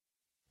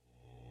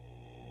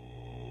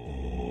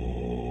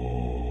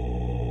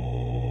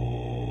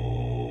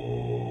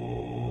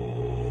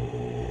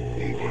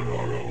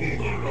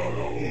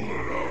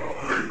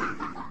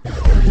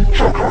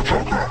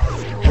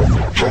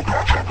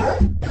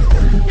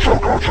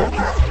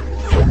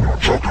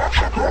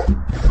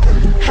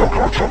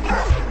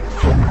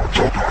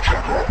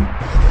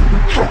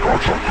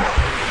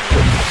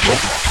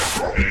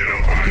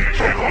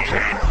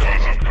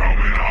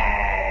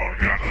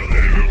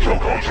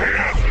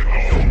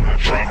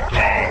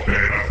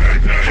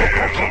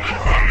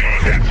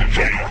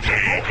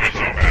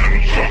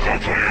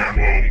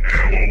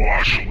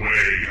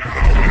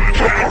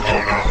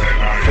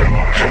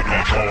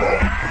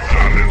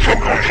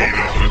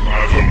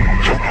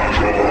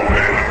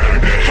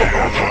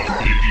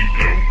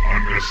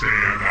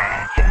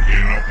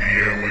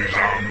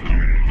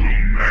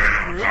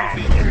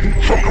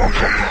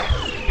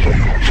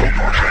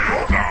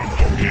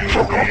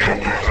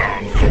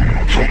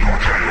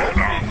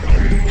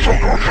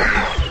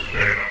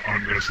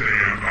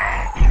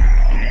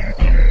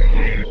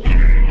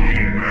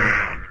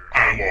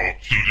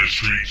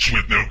Streets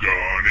with no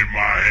gun in my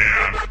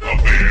hand. A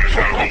man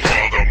have a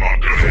father, my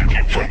gun hit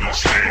you from the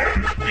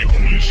stand.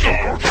 People you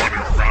start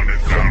running round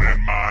and down in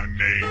my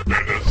name.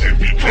 Better zip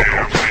your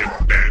damn lip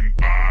and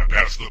by,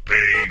 that's the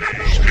pain.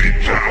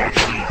 Spit down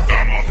truth,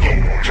 I'm a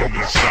thorn in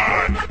the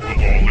side.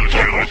 With all the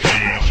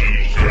jealousies,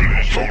 whose turn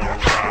is for a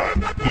pride.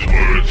 These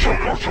words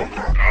hurt,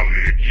 I'll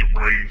lick your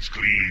brains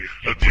clean.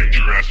 I'll take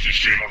your ass to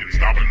shake and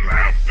stop and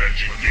laugh as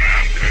you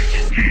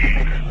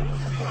gain.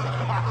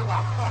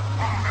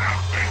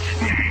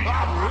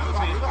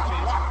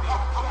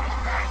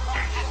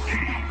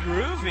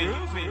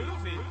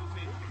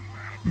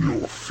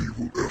 Your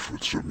feeble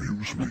efforts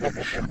amuse me. You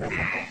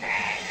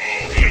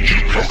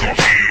is a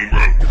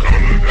hero,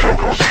 coming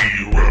out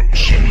zero.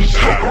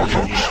 Suicide,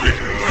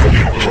 spitting like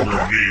you're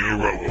a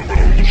hero.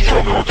 Rose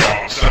from the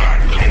dark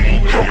side, come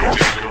on, girl,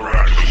 take a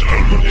ride. 'Cause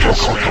none of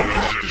this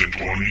matters. In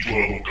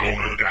 2012,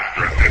 gonna die.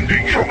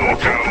 Pretending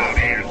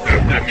immortality is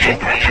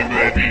definitely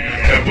ready.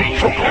 Ever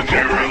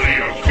voluntarily,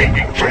 I'm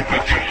speaking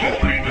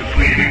repetitiously,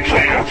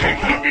 misleadingly. I think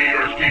to be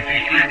our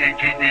species dreaming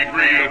to be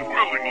free and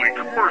willingly,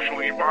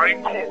 commercially by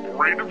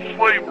incorporated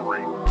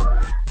slavery.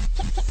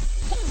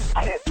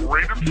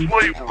 Incorporated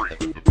slavery.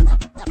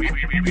 We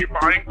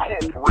by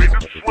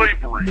incorporated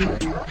slavery.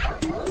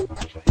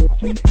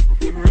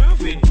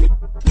 Groovy.